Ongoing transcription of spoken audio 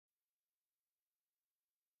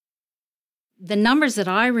The numbers that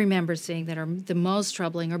I remember seeing that are the most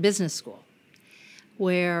troubling are business school,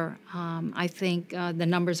 where I think the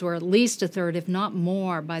numbers were at least a third, if not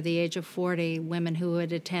more, by the age of 40, women who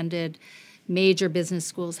had attended major business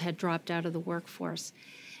schools had dropped out of the workforce.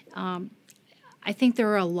 I think there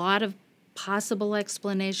are a lot of possible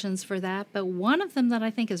explanations for that, but one of them that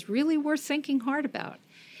I think is really worth thinking hard about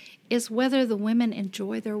is whether the women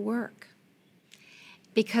enjoy their work.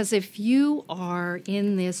 Because if you are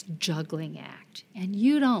in this juggling act and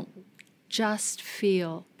you don't just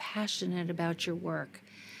feel passionate about your work,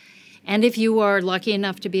 and if you are lucky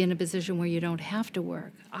enough to be in a position where you don't have to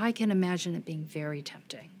work, I can imagine it being very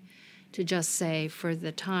tempting to just say, for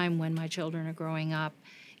the time when my children are growing up,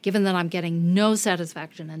 given that I'm getting no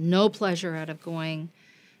satisfaction and no pleasure out of going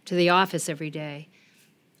to the office every day,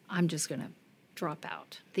 I'm just going to drop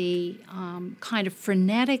out. The kind of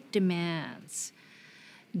frenetic demands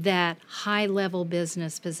that high-level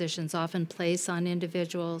business positions often place on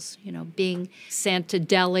individuals, being sent to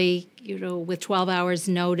Delhi, with 12 hours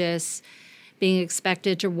notice, being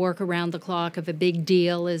expected to work around the clock if a big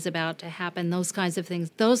deal is about to happen, those kinds of things,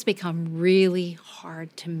 those become really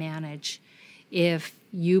hard to manage if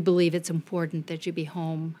you believe it's important that you be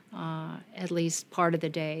home at least part of the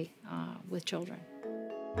day with children.